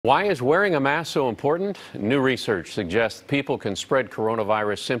Why is wearing a mask so important? New research suggests people can spread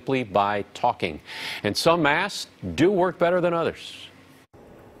coronavirus simply by talking. And some masks do work better than others.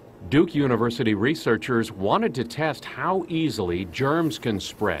 Duke University researchers wanted to test how easily germs can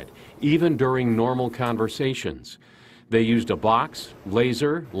spread, even during normal conversations. They used a box,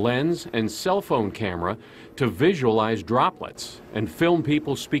 laser, lens, and cell phone camera to visualize droplets and film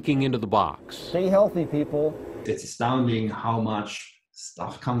people speaking into the box. Stay healthy, people. It's astounding how much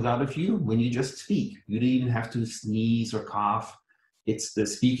stuff comes out of you when you just speak. You don't even have to sneeze or cough. It's the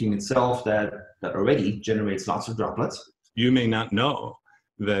speaking itself that already generates lots of droplets. You may not know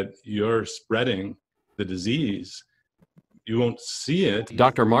that you're spreading the disease. You won't see it.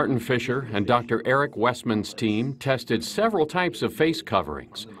 Dr. Martin Fisher and Dr. Eric Westman's team tested several types of face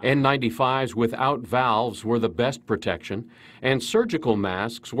coverings. N95s without valves were the best protection, and surgical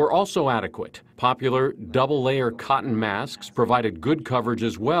masks were also adequate. Popular double-layer cotton masks provided good coverage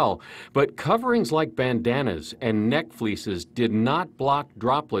as well, but coverings like bandanas and neck fleeces did not block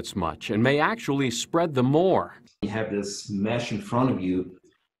droplets much and may actually spread them more. You have this mesh in front of you.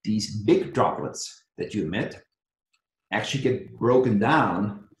 These big droplets that you emit actually get broken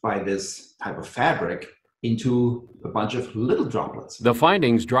down by this type of fabric into a bunch of little droplets. The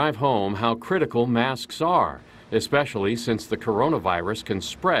findings drive home how critical masks are, especially since the coronavirus can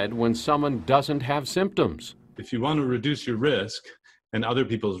spread when someone doesn't have symptoms. If you want to reduce your risk and other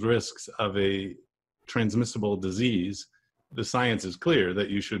people's risks of a transmissible disease, the science is clear that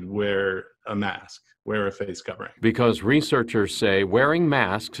you should wear a mask, wear a face covering. Because researchers say wearing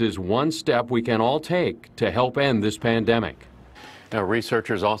masks is one step we can all take to help end this pandemic. Now,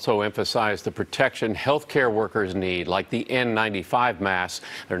 researchers also emphasize the protection healthcare workers need, like the N95 masks.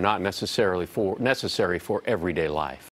 They're not necessary for everyday life.